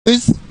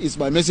is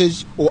my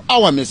message, or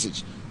our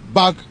message,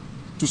 back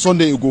to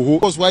Sunday Igboho.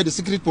 That's why the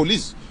secret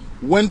police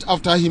went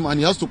after him, and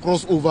he has to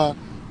cross over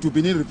to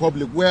Benin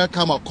Republic, where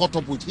Kama caught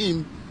up with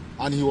him,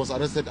 and he was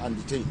arrested and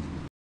detained.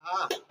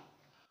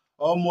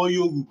 Ọmọ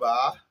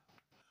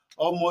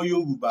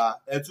Yorùbá,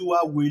 ẹ tún wá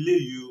wo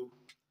eléyìí o.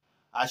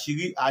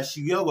 Àṣírí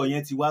ọ̀rọ̀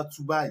yẹn ti wá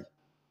tú báyìí.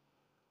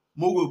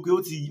 Mo rò pé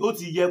ó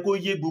ti yẹ kó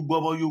yé gbogbo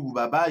ọmọ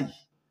Yorùbá báyìí.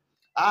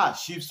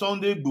 Chief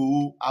Sunday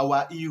Igboho,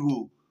 our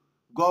hero.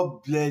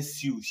 God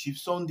bless you, Chief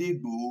Sunday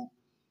Igboho.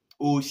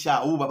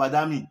 Òòṣà owó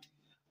babadami.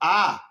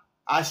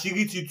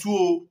 Àṣírí ti tú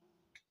o.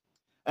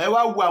 Ẹ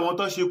wá wo àwọn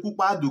tó ṣekú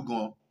pa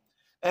Àdògán.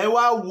 Ẹ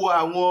wá wo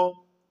àwọn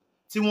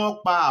tí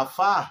wọ́n pa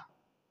àfáà.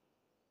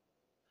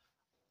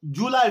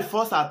 July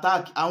 1st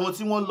attack, àwọn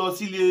tí wọ́n lọ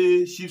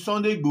sílé Chief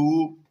Sunday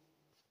Igboho,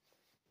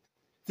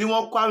 tí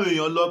wọ́n kó àwọn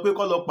èèyàn lọ pé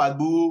kó lọ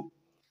pàgbó.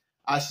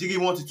 Àṣírí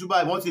wọn ti tú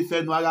báyìí, wọ́n ti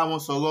fẹnu ara wọn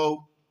sọ̀rọ̀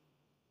o.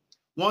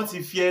 Wọ́n ti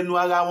fi ẹnu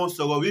ara wọn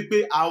sọ̀rọ̀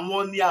wípé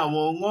àwọn ni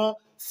àwọn rán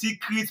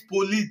secret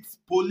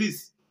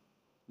police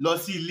lọ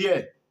sí ilé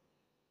ẹ̀.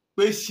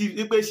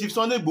 Pé Chief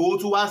Sunday Igboho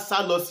tún wá sá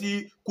lọ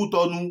sí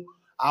Kútọnu,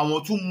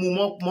 àwọn tún mú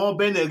mọ́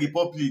Benin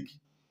Republic.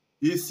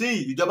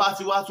 Ìsìn ìjọba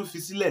ti wá tún fi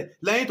sílẹ̀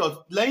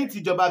lẹ́yìn tí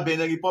ìjọba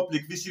Benin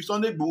Republic fi Chief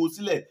Sunday Igboho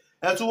sílẹ̀.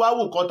 Ẹ tún wá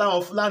wò nǹkan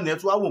táwọn Fulani, ẹ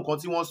tún wá wò nǹkan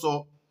tí wọ́n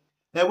sọ.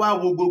 Ẹ wá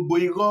wo gbogbo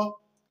irọ́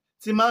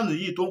tí máàlù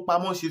yìí tó ń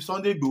pamọ́ Chief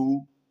Sunday Igboho.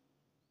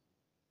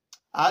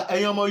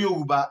 Ẹ̀yin ọmọ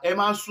Yorùbá, ẹ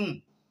má sùn.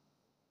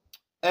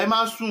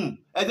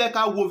 Ẹ jẹ́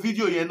ká wo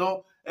fídíò yẹn náà.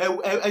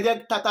 Ẹ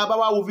jẹ́ tata bá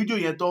wá wo fídíò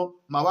yẹn tán,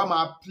 màá wá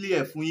máa play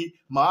ẹ̀ fún yín,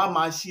 màá wá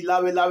máa ṣí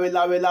láwẹ́.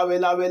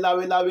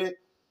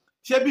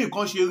 Ṣé bí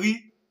nǹkan ṣe rí?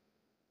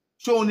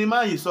 Ṣóun ni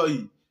máa yìí sọ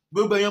yìí?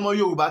 Gbogbo ẹ̀yin ọmọ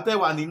Yorùbá tẹ́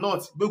wà ní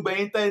north, gbogbo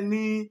ẹ̀yin tẹ́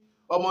ní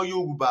ọmọ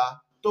Yorùbá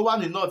tó wà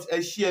ní north,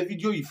 ẹ share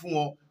fídíò yìí fún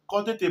wọn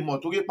kó tètè mọ̀,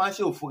 torí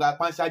páńṣẹ́ òfura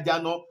páńṣẹ́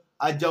ajáná,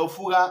 àjà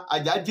òfura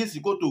àjà jèsì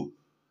kòtò.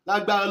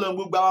 Lágbára Ọlọ́run,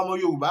 gbogbo àwọn ọmọ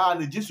Yorùbá á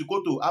ní jèsì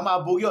kòtò, a máa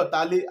borí ọ̀tá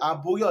lé, a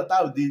borí ọ̀tá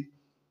òde.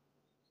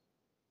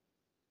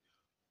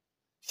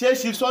 Ṣé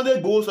Chief Sunday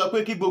Igboho sọ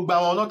pé kí gbogbo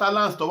àwọn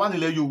northernlands tó wà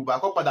nílẹ̀ Yorùbá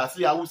kó padà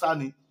sí Haúsá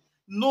ni?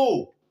 No,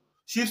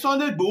 Chief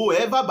Sunday Igboho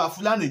ẹ bá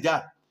Fulani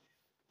jà.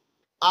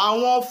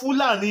 Àwọn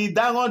Fulani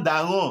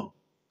darandaran,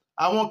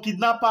 àwọn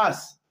kidnappers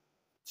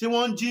tí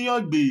wọ́n ń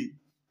jíyàn gbé,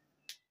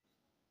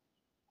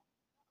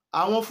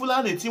 àwọn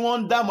Fulani tí wọ́n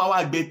ń dààmú àwọn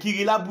àgbẹ̀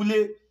kiri lábúlé.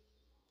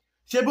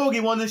 Ṣé bórí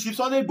wọn ni Chief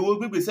Sunday Igboho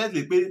gbígbé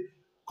sẹ́ẹ̀lì pé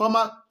kó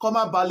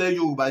má balẹ̀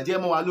Yorùbá jẹ́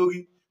mọ́ wa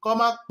lórí, kó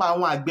má pa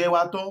àwọn àgbẹ̀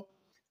wa tán?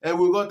 Ẹ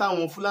wo irọ́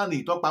táwọn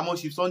Fulani tó pamọ́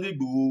Chief Sunday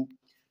Igboho.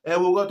 Ẹ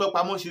wo irọ́ tó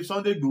pamọ́ Chief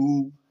Sunday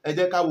Igboho. Ẹ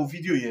jẹ́ ká wo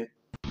fídíò yẹn.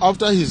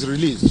 After his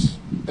release,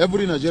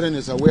 every Nigerian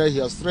is aware he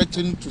has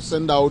threatened to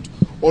send out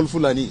all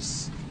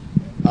Fulanis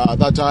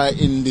that are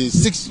in the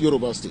 6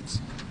 Yoruba states.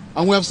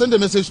 And we have sent a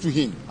message to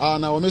him,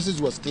 and our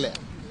message was clear,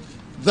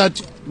 that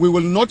we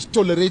will not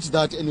tolerate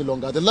that any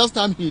longer. The last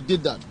time he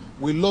did that,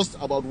 we lost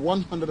about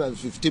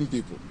 115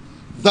 people.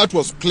 That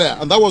was clear,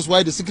 and that was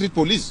why the secret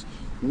police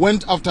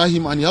went after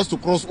him, and he has to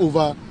cross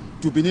over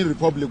to Benin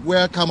Republic,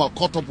 where Kama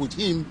caught up with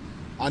him,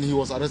 and he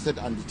was arrested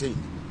and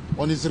detained.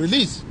 On his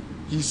release,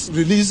 he's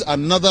released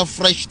another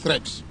fresh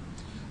threat,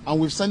 and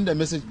we've sent a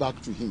message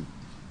back to him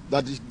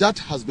that if that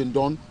has been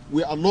done,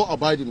 we are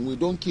law-abiding. We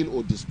don't kill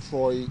or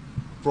destroy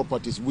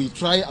properties. We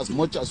try as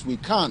much as we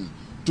can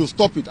to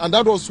stop it, and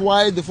that was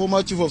why the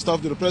former Chief of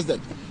Staff to the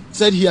President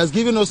said he has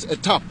given us a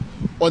tap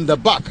on the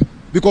back,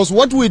 because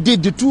what we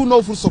did, the 2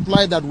 no food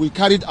supply that we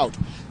carried out,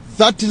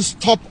 that will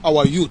stop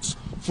our youths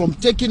from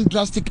taking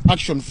drastic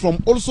action,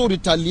 from also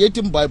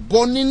retaliating by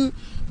burning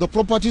the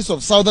properties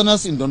of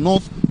Southerners in the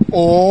north,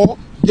 or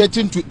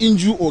getting to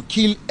injure or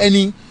kill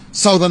any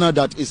Southerner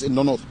that is in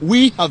the north.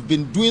 We have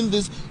been doing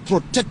this,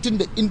 protecting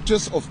the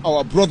interests of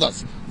our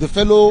brothers,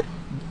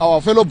 our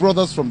fellow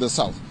brothers from the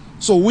south.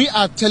 So we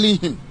are telling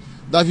him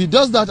that if he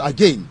does that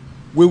again,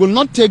 we will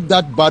not take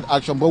that bad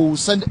action, but we will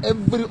send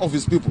every of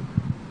his people.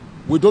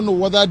 We don't know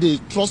whether they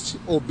trust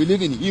or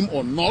believe in him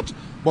or not,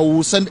 but we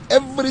will send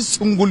every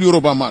single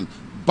Yoruba man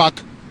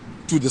back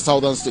to the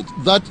southern state.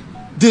 That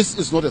this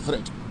is not a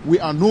threat. We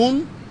are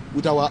known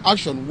with our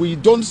action. We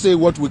don't say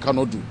what we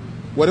cannot do.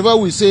 Whatever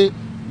we say,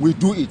 we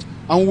do it.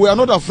 And we are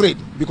not afraid,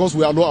 because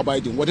we are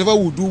law-abiding. Whatever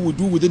we do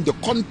within the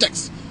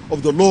context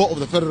of the law of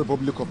the Federal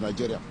Republic of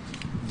Nigeria.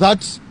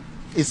 That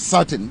is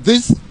certain.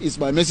 This is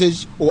my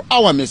message, or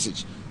our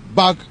message,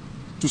 back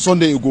to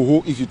Sunday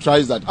Igboho if he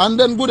tries that. And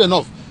then good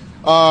enough.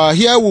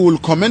 Here we will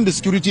commend the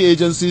security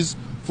agencies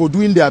for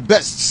doing their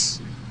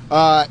best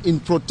in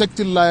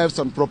protecting lives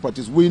and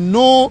properties. We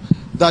know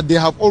that they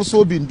have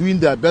also been doing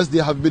their best. They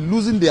have been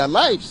losing their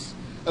lives.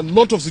 A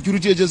lot of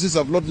security agencies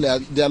have lost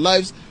their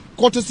lives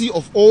courtesy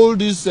of all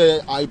this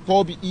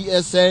IPOB,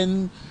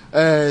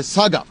 ESN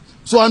saga.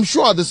 So I'm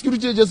sure the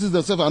security agencies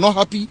themselves are not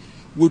happy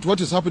with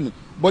what is happening.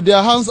 But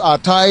their hands are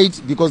tied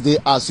because they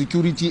are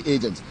security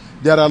agents.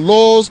 There are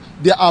laws.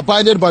 They are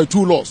binded by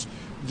 2 laws.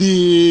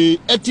 The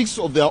ethics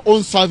of their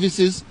own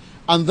services,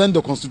 and then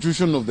the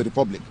Constitution of the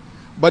Republic.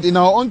 But in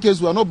our own case,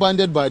 we are not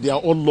binded by their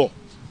own law.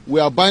 We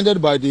are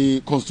binded by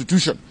the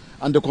Constitution,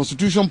 and the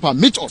Constitution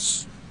permits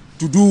us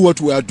to do what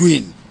we are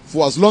doing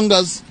for as long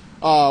as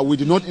we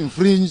do not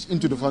infringe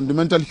into the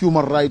fundamental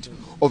human right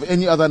of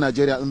any other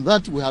Nigerian. And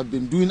that we have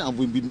been doing, and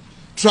we've been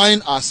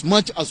trying as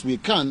much as we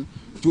can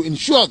to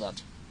ensure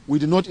that we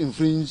do not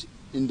infringe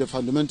in the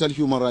fundamental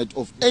human right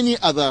of any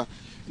other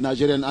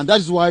Nigerian. And that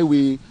is why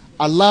we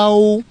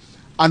allow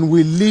and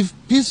we live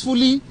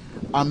peacefully,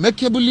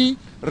 amicably,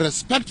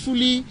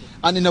 respectfully,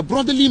 and in a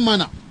brotherly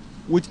manner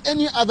with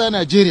any other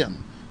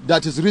Nigerian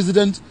that is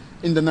resident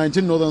in the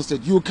 19 northern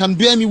states. You can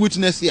bear me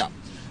witness here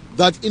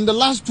that in the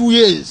last 2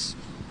 years,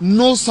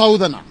 no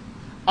southerner,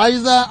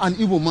 either an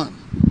Igbo man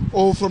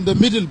or from the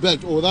middle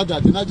belt or that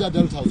the Niger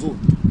Delta zone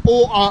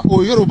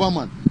or Yoruba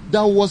man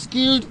that was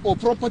killed or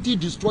property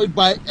destroyed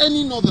by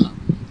any northerner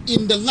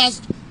in the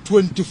last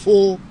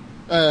 24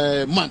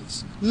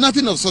 months.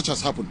 Nothing of such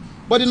has happened.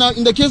 But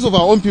in the case of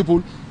our own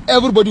people,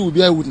 everybody will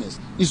bear witness.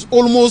 It's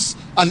almost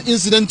an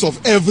incident of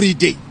every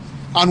day.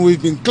 And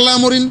we've been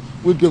clamoring,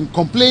 we've been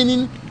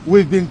complaining,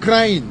 we've been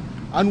crying.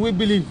 And we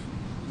believe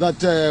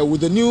that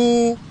with the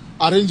new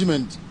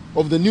arrangement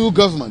of the new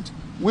government,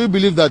 we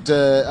believe that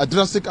a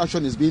drastic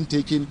action is being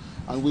taken,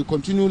 and we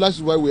continue. That's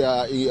why we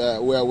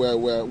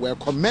are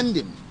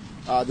commending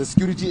the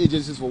security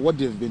agencies for what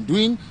they've been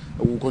doing.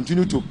 We will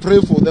continue to pray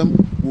for them.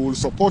 We will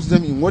support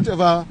them in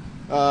whatever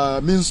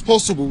means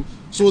possible,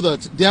 so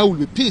that there will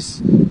be peace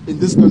in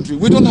this country.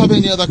 We don't have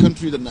any other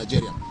country than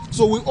Nigeria.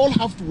 So we all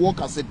have to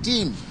work as a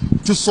team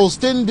to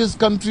sustain this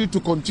country, to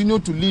continue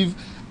to live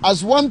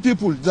as one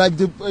people. Like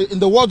in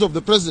the words of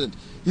the president,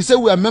 he said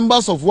we are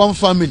members of one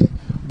family,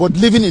 but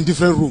living in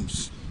different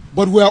rooms.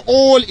 But we are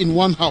all in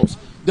one house.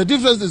 The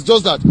difference is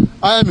just that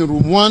I am in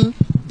room 1,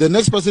 the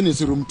next person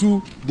is in room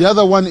 2, the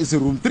other one is in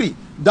room 3.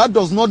 That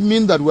does not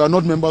mean that we are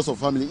not members of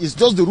family. It's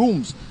just the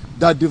rooms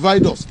that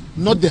divide us,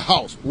 not the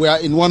house. We are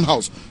in one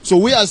house. So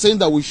we are saying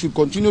that we should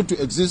continue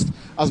to exist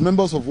as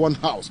members of one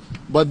house.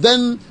 But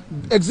then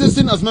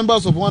existing as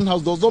members of one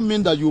house does not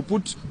mean that you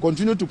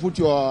continue to put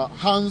your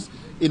hands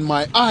in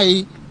my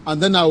eye,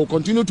 and then I will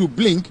continue to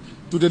blink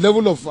to the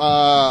level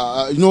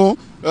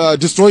of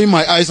destroying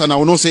my eyes, and I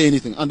will not say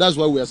anything. And that's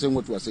why we are saying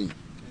what we are saying.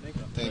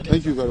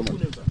 Thank you very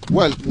much.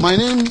 Well, my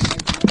name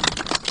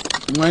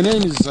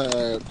is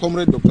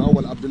Comrade Dr.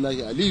 Awal Abdullahi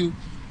Aliyu,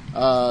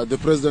 the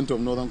president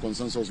of Northern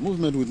Consensus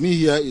Movement. With me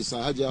here is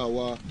Haja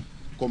Hawa,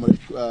 Comrade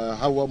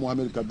Hawa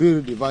Mohammed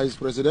Kabir, the vice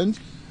president,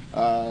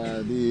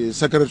 the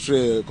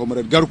secretary,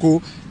 Comrade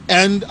Garko,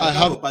 and I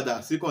have.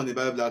 Pada second the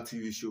Bible Black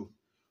TV show.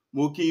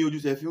 Mo kí yín ojú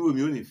tẹ́ fi wò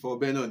mí ó ní fọ́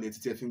bẹ́ẹ̀ náà ní etí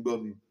tẹ́ fi ń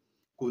gbọ́ mi.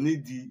 Kò ní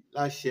di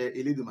láṣẹ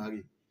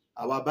Elédùmarè.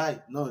 Àwa báyìí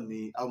náà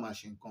ni a ó máa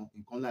ṣe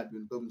nǹkan láàbí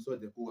oníkọ́ mi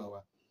sọ̀dẹ̀ kó wà wá.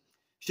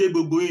 Ṣé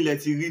gbogbo yín lẹ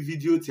ti rí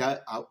fídíò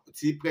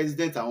tí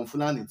president àwọn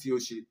Fulani tí ó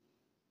ṣe?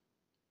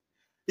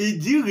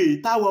 Ìdí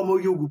rèé táwọn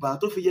ọmọ Yorùbá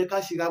tó fi yẹ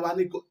ká ṣera wa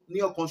ní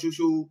ọ̀kan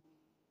ṣoṣo.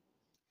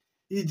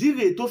 Ìdí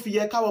rèé tó fi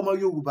yẹ káwọn ọmọ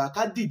Yorùbá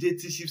ká dìde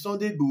ti Chief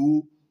Sunday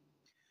Igboho.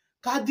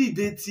 Ká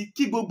dìde ti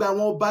kí gbogbo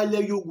àwọn ọba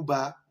ilẹ̀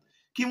Yorùbá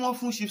kí wọ́n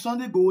fún Chief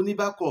Sunday Igboho ní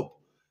backup.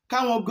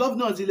 Káwọn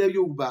governors ilẹ̀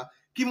Yorùbá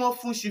kí wọ́n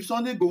fún Chief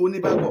Sunday Igboho ní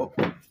backup.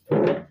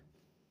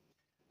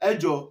 Ẹ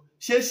jọ̀ọ́,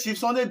 ṣé Chief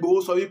Sunday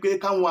Igboho sọ wípé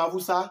káwọn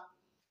Haúsá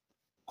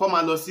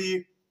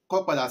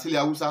kọ́ padà sílẹ̀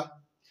Haúsá?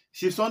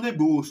 Chief Sunday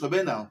Igboho sọ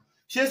bẹ́ẹ̀ náà.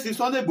 Ṣé Chief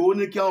Sunday Igboho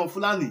ní kí àwọn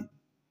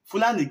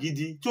Fulani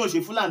gidi tí kò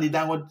ṣe Fulani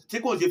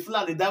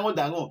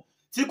darandaran,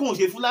 tí kò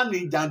ṣe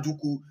Fulani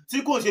jàǹdùkú,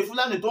 tí kò ṣe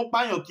Fulani tó ń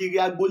pààyàn kiri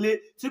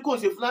agboolé, tí kò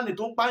ṣe Fulani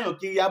tó ń pààyàn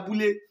kiri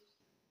abúlé,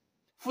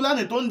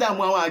 Fulani tó ń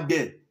dààmú àwọn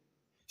àgbẹ̀?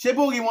 Ṣé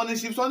bó rí wọn ní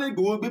Chief Sunday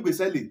Igboho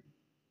gbégbèsè lè?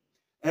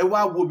 Ẹ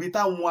wá wo ibi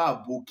táwọn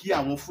ààbò kí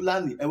àwọn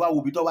Fulani, ẹ wá wo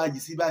ibi tó wá yí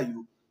sí báyìí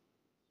o.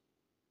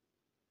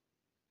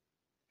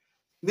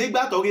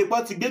 Nígbà tó rí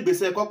pọ́ ti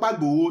gbégbèsè kọ́pá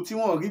Igboho tí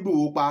wọ́n rí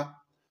Igboho pa,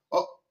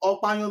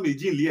 ọ̀páyán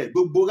méjì ńlẹ̀ ẹ̀,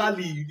 gbogbo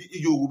rálì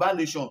Yorùbá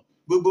nation,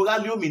 gbogbo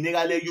rálì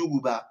òmìnira lẹ̀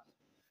Yorùbá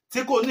tí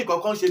kò ní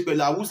kankan ṣe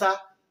pẹ̀lú Haúsá,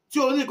 tí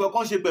ò ní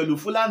kankan ṣe pẹ̀lú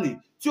Fulani,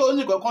 tí ò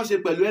ní kankan ṣe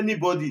pẹ̀lú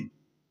anybody.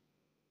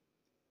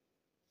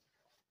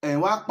 Ẹ̀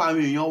wá pa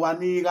àwọn èèyàn wa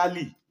ní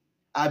rálì,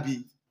 àbí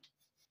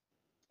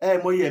ẹ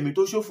mọyì ẹ̀mí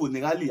tó ṣòfò ní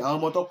rálì, àwọn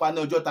ọmọ tó pa ní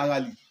ọjọ́ ta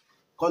rálì,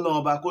 kọ́lọ́run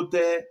ọba kó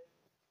tẹ́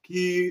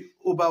kí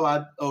ó bá wa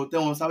tẹ́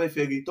wọn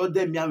sáfẹ́fẹ́ rí tó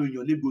dẹ̀mí àwọn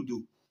èèyàn légbodò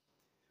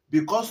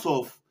because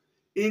of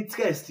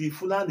interest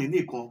Fulani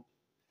nìkan.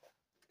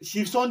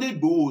 Chief Sunday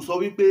Igboho sọ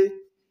wípé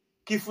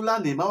kí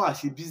Fulani má wá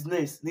ṣe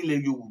business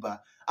nílẹ̀ Yorùbá,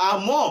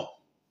 àmọ́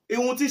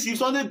ohun tí Chief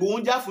Sunday Igboho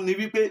ń jà fún ni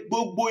wípé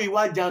gbogbo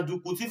ìwà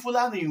jàǹdùkú tí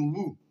Fulani ń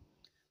hù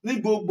ní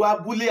gbogbo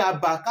abúlé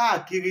abà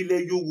káàkiri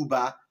ilẹ̀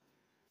Yorùbá,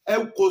 ẹ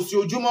kò sí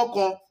ojúmọ́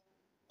kan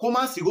kó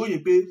má sì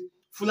ròyìn pé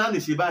Fulani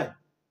ṣe báyìí.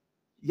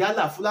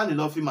 Yálà Fulani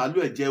lọ fi màálù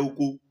ẹ̀ jẹ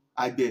oko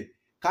àgbẹ̀,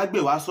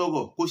 kágbẹ̀ wá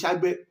sọ̀rọ̀ kó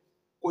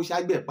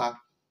ṣàgbẹ̀ pa,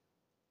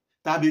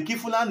 tàbí kí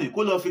Fulani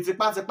kó lọ fi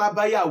tipátipá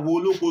báyàwó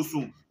olóko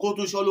sùn kó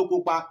tún ṣọ́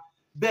lóko pa,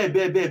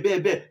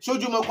 bẹ́ẹ̀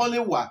ṣójúmọ́ kan lè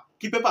wà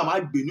kí pépà má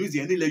gbé news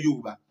yẹn nílẹ̀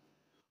Yorùbá.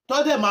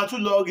 Tọ́dẹ̀ máa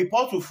tún lọ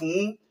rìpọ́ọ̀tù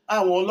fún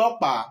àwọn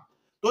ọlọ́pàá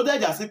tó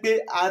dẹ̀jà sí pé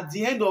at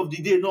the end of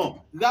the day náà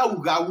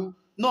ráwùráwù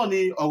náà ni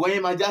ọ̀rọ̀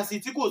yẹn máa já sí,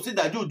 tí kò sí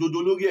ìdájọ́ òdodo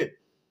lórí ẹ̀.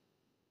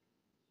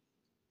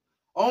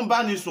 Ó ń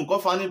bá ní sùn kọ́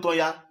fani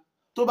tọ́ya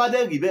tó bá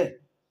dẹ̀ rí bẹ́ẹ̀,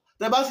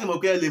 tẹ́ bá sì mọ̀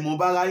pé ẹ lè mọ̀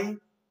bára yín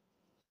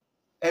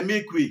ẹ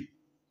mékùé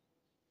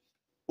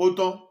ó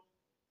tán.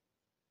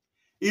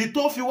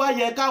 ìtó fi wá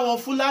yẹ káwọn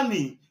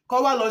Fúlàní kọ́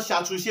wá lọ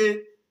ṣàtúnṣe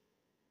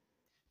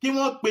kí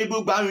wọ́n pe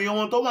gbogbo àwọn èèyàn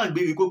wọn tó wà ń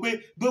gbèríko pé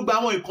gbogbo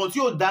àwọn nǹkan tí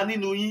ò dá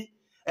nínú yín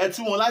ẹ tú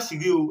wọn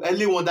láṣìírí o, ẹ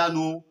lé wọn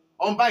dànù o,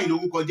 ọ̀n báyìí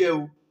lórúkọ jẹ́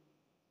o.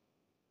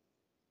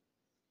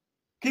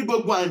 kí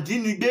gbogbo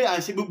àǹdínigbé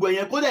àǹṣe gbogbo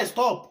ẹ̀yẹn kó dẹ̀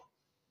stop.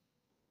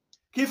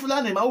 kí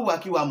Fúlàní máa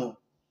hùwàkiwà mọ̀,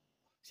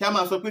 ṣé a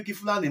máa sọ pé kí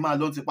Fúlàní máa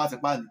lọ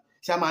tipátipá ni,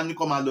 ṣé a máa ní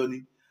kó máa lọ ni.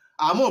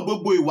 àmọ́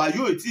gbogbo ìwà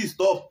yóò tí ì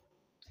stop.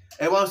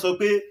 ẹ wá ń sọ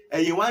pé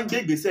ẹ̀yin wá ń gbé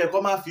ìgbésẹ̀ kó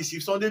má fi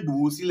Chief Sunday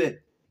Igboho sílẹ̀.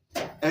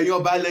 ẹ̀yin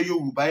ọba ilẹ̀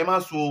Yorùbá ẹ má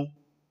sùn o,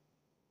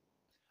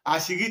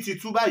 àṣírí ti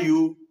tú báyìí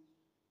o.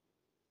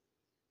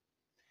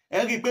 ẹ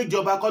rí i pé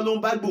ìjọba kọ́ ló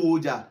ń bá Igboho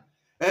jà,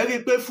 ẹ rí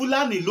i pé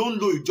Fúlàní ló ń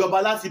lo ìjọba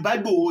láti bá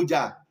Igboho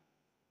jà.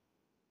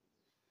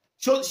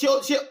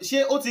 ṣé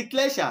ó ti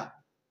clear ṣá?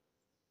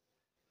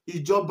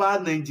 ìjọba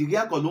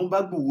Nàìjíríà kọ́ ló ń bá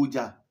Igboho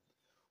jà,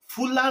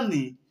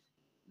 Fúlàní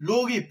ló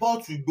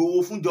rìpọ́ọ̀tù Igboho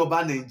fúnjọba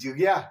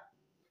Nàìjíríà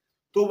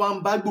tó wá ń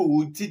bá Igboho,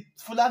 tí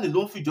Fúlàní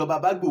ló ń fìjọba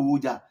bá Igboho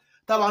jà.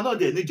 táwa náà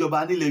dẹ̀ níjọba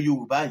nílẹ̀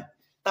Yorùbá yìí,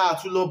 tá a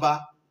tún lọ́ba,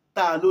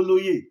 tá a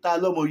lólóyè, tá a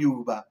lọ́mọ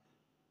Yorùbá,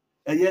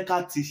 ẹ yẹ ká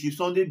ti Chief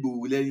Sunday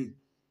Igboho lẹ́yìn.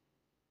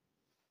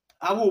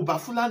 àwọn ò bá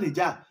Fúlàní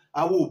jà,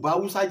 àwọn ò bá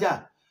Haúsá jà,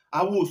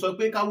 àwọn ò sọ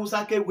pé káwúsá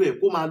kẹwù ẹ̀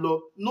kó máa lọ,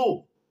 no.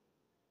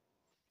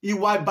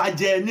 ìwà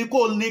ìbàjẹ́ ní kò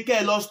ní kẹ́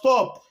ẹ lọ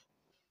stop.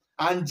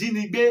 à ń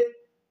jínigbé,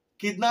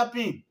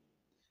 kidnapping,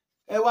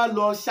 ẹ wá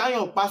lọ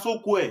ṣáyàn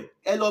pasóko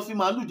ẹ lọ fi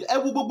màálù jẹ. ẹ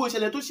wo gbogbo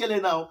ìṣẹ̀lẹ̀ tó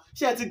ṣẹlẹ̀ náà,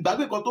 ṣé ẹ ti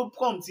gbàgbé kan tó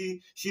prompt ti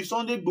Chief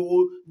Sunday Igboho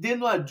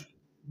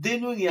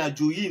dénú ìrìn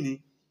àjò yìí ni?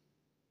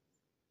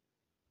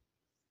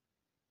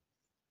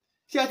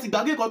 ṣé ẹ ti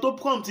gbàgbé kan tó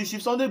prompt ti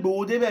Chief Sunday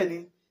Igboho débẹ̀ ni?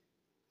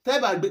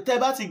 tẹ́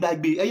bá ti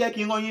gbàgbé ẹ yẹ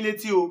kí n rán yín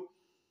létí o.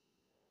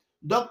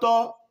 Dr.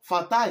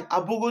 Fatai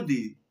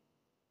Aborode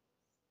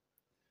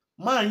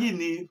máa yìí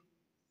ni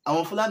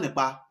àwọn Fúlàní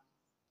pa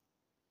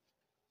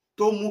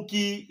tó mú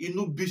kí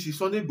inú bí Chief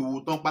Sunday Igboho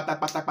tán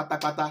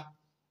pátápátápátá.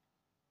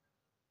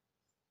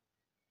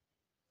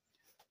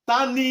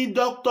 ta ni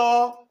Dr.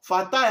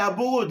 Fatai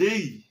Aborode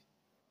yìí?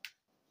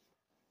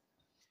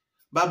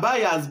 bàbá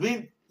yìí has been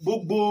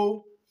gbogbo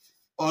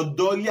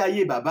ọ̀dọ́ ilé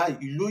ayé bàbá yìí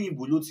ìlú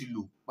òyìnbó ló ti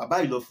lò. bàbá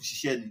yìí lọ fi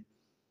ṣiṣẹ́ ni.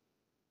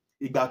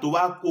 ìgbà tó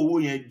wá kó owó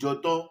yẹn jọ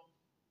tán,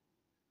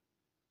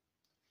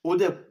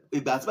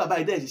 ìgbà tí bàbá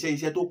yìí dẹ̀ ṣiṣẹ́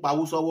iṣẹ́ tó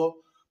pawó sọ́wọ́,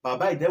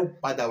 bàbá yìí dẹ̀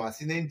padà wá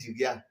sí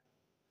Nàìjíríà.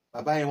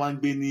 bàbá yẹn wá ń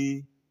gbé ní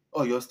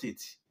Ọ̀yọ́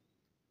state,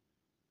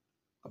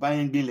 bàbá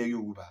yẹn ń gbé ilẹ̀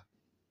Yorùbá,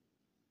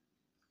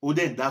 ó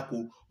dẹ̀ ń dáko.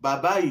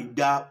 bàbá yìí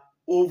gba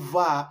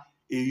over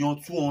èèyàn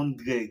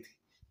 200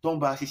 tó ń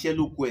bá ṣiṣẹ́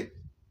lóko ẹ̀.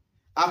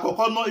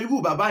 àkọ́kọ́ náà irú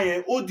bàbá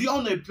yẹn ó dín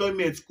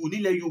unemployment kù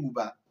nílẹ̀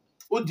Yorùbá,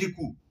 ó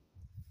dínkù.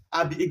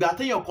 àbí ìgbà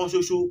téèyàn kan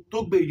ṣoṣo tó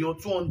gbé èèyàn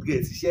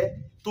 200 ṣiṣẹ́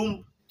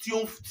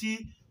tí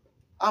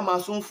a máa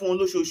sún fún wọn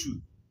lóṣooṣù.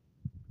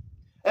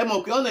 ẹ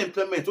mọ̀ pé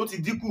unemployment ó ti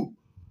dínkù,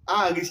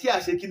 ààrẹ sí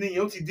àṣekínní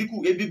yẹn ó ti dínkù.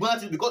 ebi gbọ́n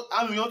láti because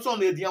àwọn èèyàn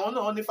 200 àwọn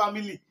náà ní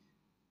family.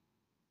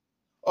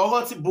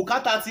 ọ̀rọ̀ ti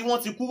bùkátà tí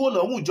wọ́n ti kúrò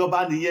lọ́rùn ìjọba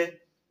nìyẹn.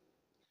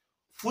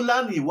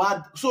 Fúlàní wá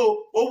so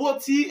owó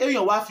tí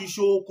èèyàn wá fi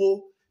ṣe oko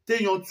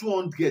téèyàn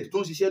 200 tó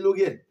ń ṣiṣẹ́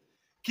lórí ẹ̀,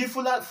 kí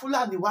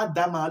Fúlàní wá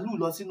da màálù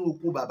lọ sínú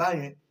oko bàbá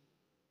yẹn,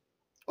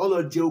 ó lọ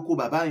jẹ oko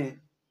bàbá yẹn.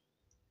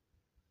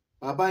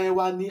 bàbá yẹn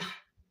wá ní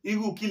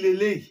irú kí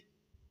leléyìí.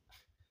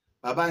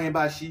 bàbá yẹn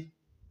bá ṣí,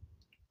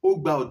 ó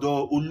gba ọ̀dọ̀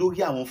olórí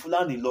àwọn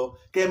Fúlàní lọ.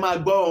 kẹ́ máa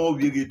gbọ́ ọ̀rọ̀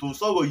wèrè tó ń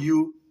sọ̀rọ̀ yìí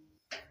o.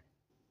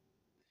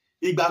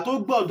 ìgbà tó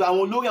gbọ́ ọ̀dọ̀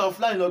àwọn olórí àwọn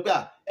Fúlàní lọ pé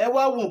ẹ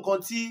wá wo nǹkan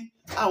tí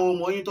àwọn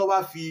ọmọ yín tó wá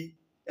fi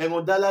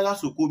ẹran dá lára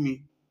sóko mi,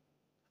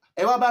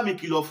 ẹ wá bá mi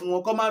kìlọ̀ fún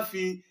wọn kó má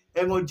fi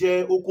ẹran jẹ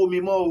oko mi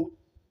mọ́ o.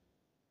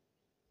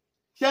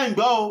 ṣé ń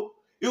gbọ́ o?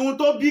 ihun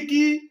tó bí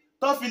kí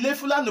tó fi lé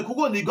Fúlàní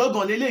kúrò ní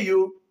gángan lélẹ́yìí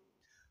o.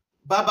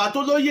 bàbá tó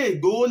lóyè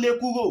Ìgbòho lé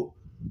kúrò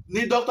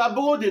ní Dr.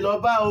 Aborode lọ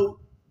bá o.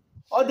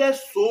 ọdẹ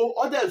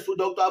so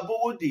Dr.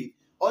 Aborode,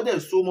 ọdẹ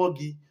so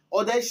mọ́gi,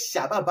 ọdẹ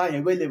ṣá bàbá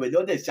yẹn wẹ́lẹ́wẹ́lẹ́,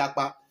 ọdẹ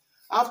ṣapa.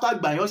 after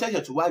gbà yẹn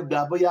ṣẹ̀ṣẹ̀ tó wá gba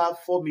bóyá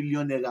 4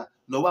 million naira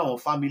lọ́wọ́ àwọn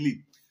family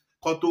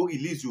kó tó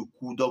release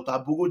òkú Dr.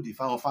 Aborode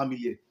fáwọn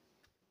family ẹ̀.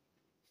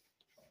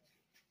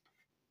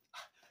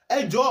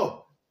 ẹ jọ̀ọ́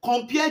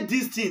compare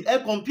this thing,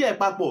 ẹ compare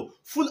papọ̀.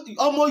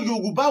 ọmọ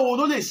Yorùbá wo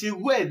ló lè ṣe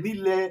irú ẹ̀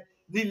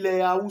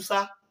nílẹ̀ Haúsá?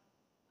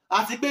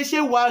 àti pé ṣé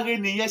wàá re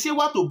nìyẹn, ṣé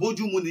wàá tó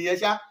bójú mu nìyẹn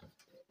ṣá?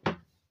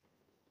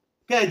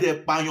 kẹ́ẹ̀dẹ̀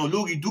pààyàn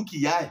lórí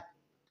dúkìá ẹ̀.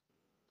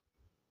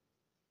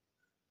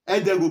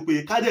 ẹ̀dẹ̀ rò pé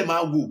ká dẹ̀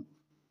máa wò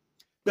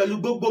pẹ̀lú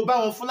gbogbo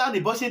báwọn Fúlàní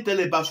bọ́ ṣe ń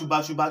tẹ̀lé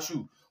báṣubàṣu,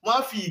 wọ́n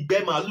á fi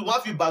ìgbẹ́ màálù, wọ́n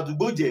á fi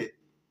bàdúgbò jẹ́.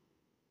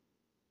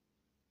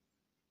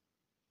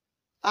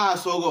 a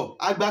sọ̀rọ̀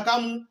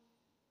agbákámú.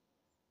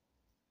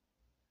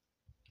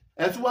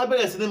 ẹ tún wá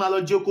bẹ̀rẹ̀ sí ní máa lọ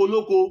jẹko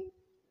olóko.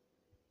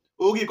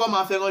 orí kọ́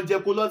máa fẹ́ràn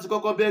jẹko lọ́ti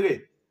kọ́kọ́ bẹ̀rẹ̀.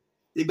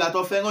 ìgbà tó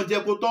fẹ́ràn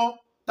jẹko tán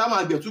táwọn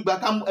àgbẹ̀ tún gba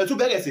kámú, ẹ tún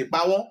bẹ̀rẹ̀ sí pa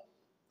wọ́n.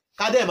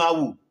 ká dẹ̀ máa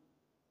wò.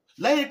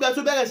 lẹ́yìn pé ẹ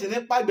tún bẹ̀rẹ̀ sí ní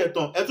pàgbẹ̀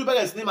tán, ẹ tún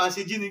bẹ̀rẹ̀ sí ní máa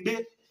ṣe jínigbé,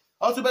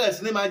 ọ tún bẹ̀rẹ̀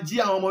sí ní máa jí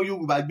àwọn ọmọ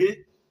Yorùbá gbé.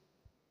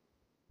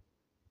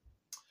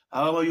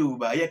 àwọn ọmọ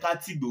Yorùbá ẹ yẹ ká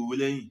tì Ìgbòho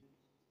lẹ́yìn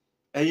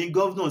ẹ̀yin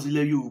governors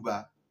ilẹ̀ Yorùbá.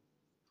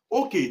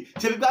 Ok,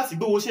 ṣe bí gbàtí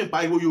Ìgbòho ṣe ń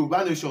pariwo Yorùbá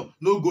nation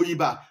no going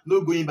back no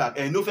going back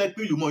ẹ̀ ló fẹ́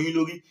pílù mọ́ yín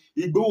lórí.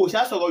 Ìgbòho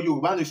ṣàṣọ̀rọ̀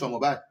Yorùbá nation mọ̀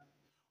báyìí.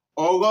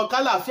 Ọ̀rọ̀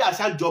kálàfíà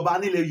ṣàjọba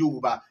nílẹ̀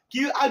Yorùbá kí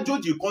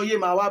àjòjì kan yé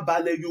máa wá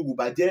balẹ̀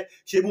Yorùbá jẹ́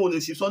ṣé bí wọn lè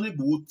ṣe Sunday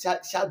Igboho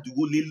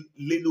ṣàdúró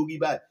lé lórí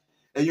báyìí.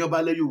 Ẹ̀yin ọba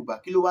ilẹ̀ Yorùbá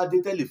kí ló wá dé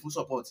tẹ́lẹ̀ fún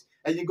support?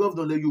 Ẹ̀yin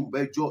gọ́vnà ilẹ̀ Yorùbá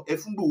ẹ jọ̀ọ́ ẹ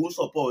fún Igboho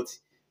support.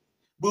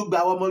 Gbogbo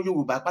àwọn ọmọ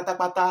Yorùbá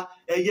pátápátá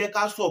ẹ yẹ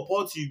ká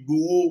support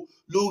Igboho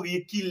lórí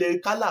kílẹ̀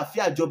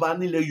kálàfíà jọba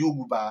nílẹ̀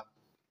Yorùbá.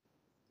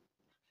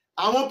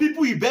 Àwọn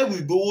pípù ìbẹ̀rù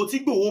Igboho tí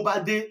Igboho bá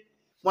dé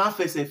wọ́n á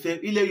fẹsẹ̀ fẹ́.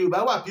 Ilẹ̀ Yorùbá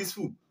wà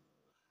peaceful.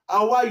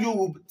 Àwa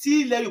Yorùbá tí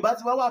ilẹ̀ Yorùbá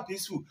ti wà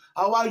peaceful,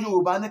 àwa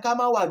Yorùbá ní ká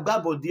má wà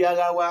gbàbọ̀dé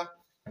ara wa.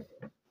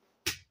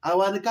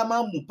 Àwa ní ká má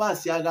mú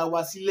pàṣẹ ara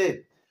wa sílẹ̀.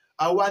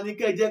 Àwa ní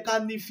kẹ́ jẹ́ ká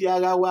nífẹ̀ẹ́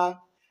ara wa.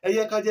 Ẹ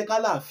yẹ ká jẹ́ ká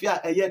láàfíà,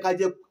 ẹ yẹ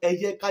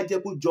ká jẹ́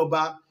kó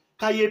jọba.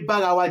 Káyé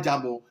bára wa jà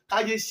mọ́,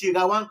 káyé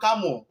ṣera wa ń ká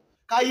mọ́,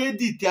 káyé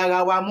dìtẹ̀ ara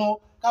wa mọ́,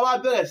 ká wá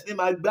bẹ̀rẹ̀ sí ní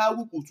máa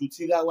gbárùkù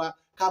tira wa,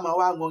 ká máa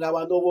wá ranra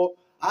wa lọ́wọ́.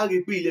 Á rí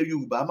i pé ilẹ̀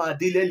Yorùbá máa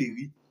délẹ̀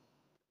lérí.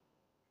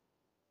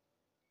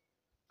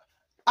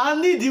 A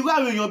ní ìdírú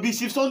àwọn èèyàn bíi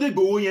Chief Sunday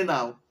Igboho yẹn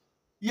náà.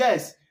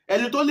 Yes,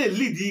 ẹni tó lè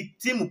lead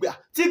tíìmù pé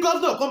tí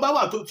gómìnà kan bá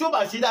wà tí ó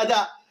bá ṣe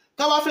dáadáa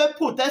ká wá fẹ́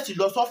protest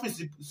lọ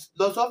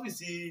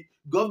sọ́fíìsì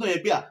gómìnà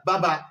yẹn pé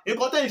bàbá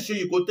nǹkan tẹ́ ń ṣe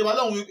yìí kò tẹ́ wa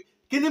lọ́rùn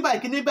kíní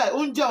báyìí ó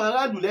ń jẹ́ àwọn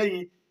aráàlú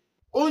lẹ́yìn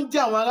ó ń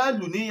jẹ́ àwọn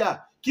aráàlú níyà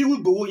kí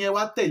Igboho yẹn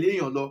wá tẹ̀lé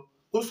èèyàn lọ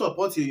kó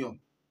support èèyàn.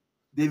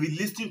 They will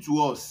listen to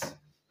us.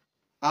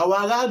 Àwọn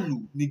aráàlú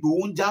ni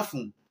Igboho ń jà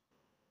fún.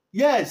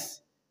 Yes,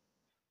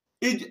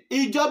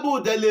 ìjọba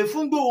ò dẹ̀ lè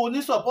fún Igboho ní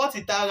support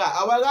tààrà,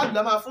 àwọn aráàlú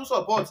la máa fún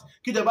support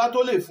kí ìjọba tó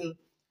lè fún.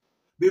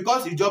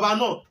 Because ìjọba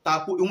náà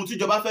tako ohun tí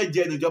ìjọba fẹ́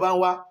jẹ níjọba ń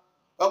wá.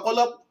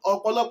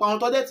 Ọ̀pọ̀lọpọ̀ àwọn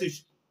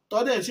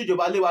tọ́dẹ̀ ń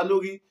ṣèjọba lé wa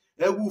lórí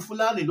ẹrú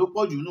Fulani ló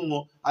pọ̀ jù nínú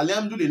wọn.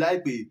 Alhamdulillah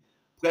pé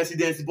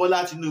President Bọ́lá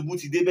Tinubu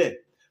ti débẹ̀.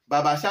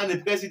 Bàbá ṣá ni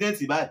president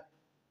báyìí.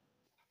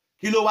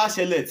 Kí ló wá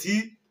ṣẹlẹ̀ tí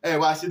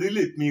ẹ̀rọ àṣírí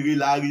lè pin ire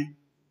láàrí?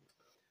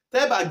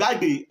 Tẹ́bà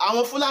gbàgbé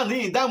àwọn Fulani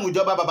ìdààmú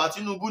ìjọba bàbá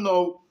Tinubu náà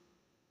o.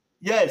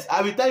 Yes, I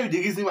will tell you the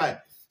reason why.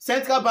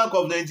 Central Bank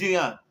of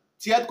Nigeria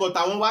tí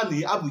headquarter wọn wà ní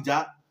Abuja.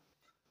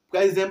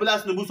 President Bọ́lá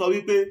Tinubu sọ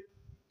wípé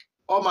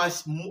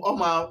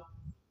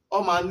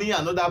ó máa ní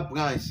another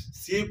branch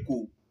sí Èkó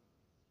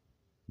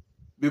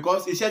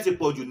because iṣẹ́ ti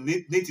pọ̀ jù ní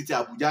títí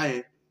Abuja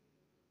yẹn.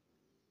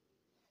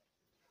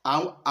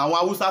 Àwọn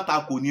Haúsá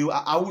takò ní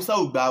Haúsá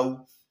ò gbà o.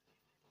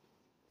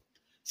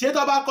 Ṣé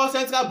tó bá kọ́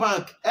Central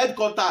Bank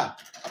headquarter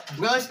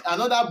branch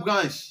another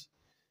branch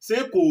sí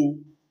Èkó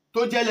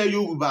tó jẹ́lẹ̀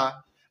Yorùbá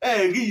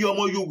rí iye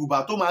ọmọ Yorùbá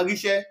tó máa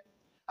ríṣẹ́?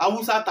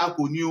 Haúsá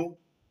takò ní o.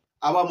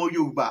 Àwa ọmọ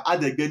Yorùbá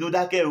adẹ̀gbẹ́nu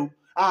dákẹ́ o,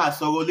 a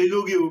sọ̀rọ̀ lé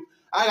lórí o.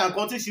 Ara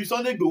nǹkan tí Chief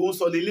Sunday Igboho ń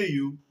sọ leléyìí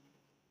o.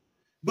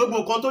 Gbogbo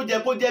nǹkan tó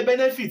jẹ́ kó jẹ́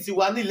benefit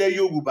wa nílẹ̀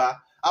Yorùbá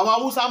àwọn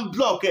Haúsá ń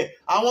block ẹ̀,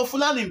 àwọn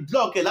Fulani ń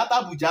block ẹ̀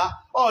látàbújá.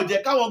 Ó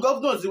jẹ́ káwọn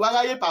governors wá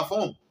ráyè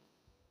perform.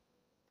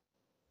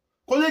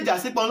 Kó lè jà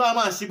sí pọn náà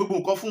máa ń ṣe gbogbo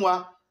nǹkan fún wa.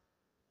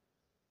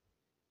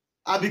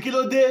 Àbí kí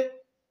ló dé?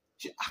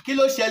 Kí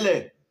ló ṣẹlẹ̀?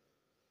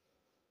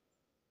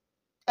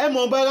 Ẹ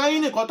mọ̀ bára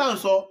yín nìkan tá à ń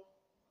sọ.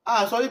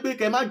 A sọ wípé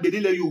kẹ má gbé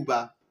nílẹ̀ Yorùbá.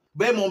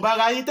 Bẹ́ẹ̀ mọ̀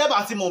bára yín tẹ́bà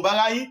ti mọ̀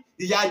bára yín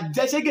ìyà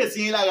jẹ́ ṣégè sí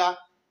yín lára.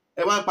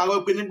 Ẹ wá ń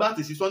parọ́ pé nígbà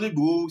tí Sunday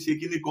Igboho ṣe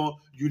kíní kan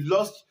you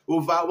lost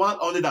over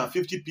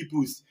 150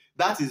 people.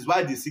 That is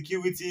why the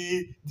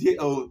security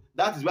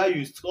that is why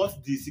you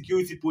instruct the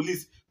security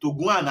police to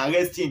go and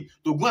arrest him,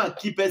 to go and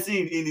keep person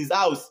in his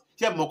house.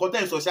 Ṣé mọ̀ kọ́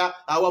tẹ́ ń sọ ṣá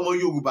àwọn ọmọ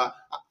Yorùbá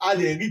a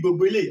lè rí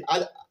gbogbo eléyìí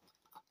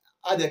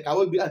a dẹ̀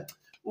kàwé gbé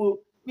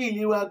mi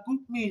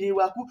ì lè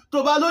wá kú tó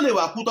bá ló lè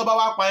wá kú tó bá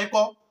wá pa ẹ́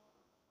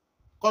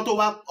kọ́ tó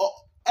wá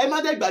ẹ má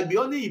dẹ̀ gbàgbé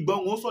ó ní ìbọn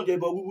òun sọ̀jọ̀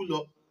ìbọn wúwú lọ.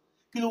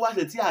 Kí ló wá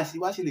ṣe tí àṣì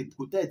wá ṣe lè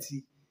protect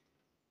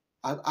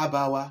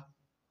àbá wa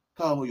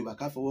káwọn ọmọ Yorùbá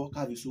ká fọwọ́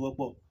ká fi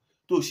sowọ́pọ̀.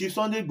 Tó Chief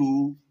Sunday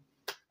Igboho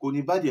kò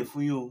ní bàjẹ́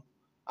fún yín o,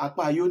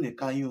 apá yóò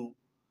nìkan yín o,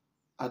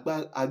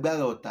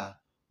 agbára ọ̀tá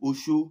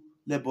oṣó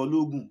lẹ́bọ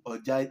lóògùn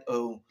ọjà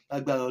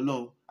lágbára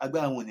Ọlọ́run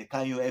agbára wọn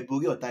nìkan yín o, ẹ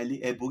borí ọ̀tá ilé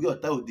ẹ borí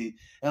ọ̀tá òde.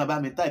 Ẹ máa bá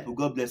mi type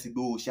God bless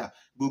Igboho ṣá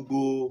gbogbo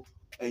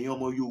ẹ̀yin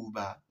ọmọ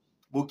Yorùbá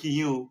mo kí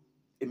yín o.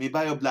 Èmi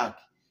Bayo Black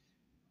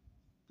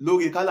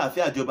lórí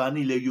kálàfíà jọba ní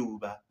ilẹ̀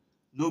Yorùbá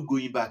no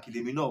going back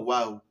lèmi náà wá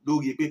o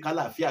lórí pé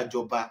kálàfíà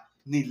jọba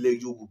ní ilẹ̀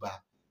Yorùbá.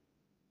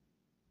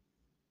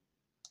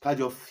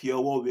 Kájọ fi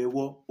ọwọ́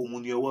wẹwọ́ òun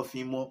ni ọwọ́ fi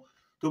ń mọ́.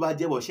 Tó bá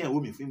jẹ́wọ́ ṣẹ́ ìwò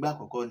mi fún ìgbà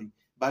àkọ́kọ́ ni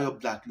Bayo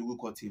Black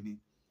lórúkọ tèmi.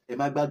 Ẹ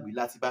má gbàgbé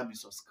láti bá mi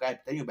subscribe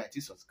tẹ́yìn bá ti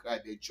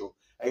subscribe ẹ jọ̀ọ́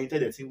ẹ̀yin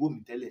tẹ́lẹ̀ tí ń wò mí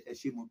tẹ́lẹ̀ ẹ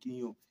ṣé mo kí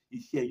yín o.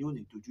 Iṣẹ́ yín ò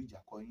ní dojú ìjà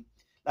kọ yín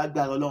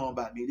lágbára Ọlọ́run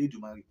bá mi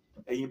Elédùmarè.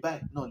 Ẹ̀yin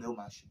báyìí náà lẹ́ ó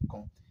máa ṣe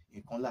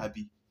nǹkan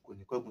láabi kò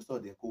ní kọ́gun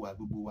sọ̀dẹ̀ kó wa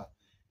gbogbo wa.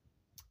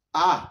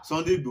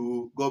 Sunday Igboho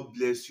God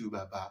bless you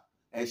bàbá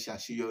ẹ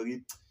ṣàṣeyọrí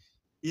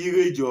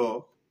ire jọ̀ọ́.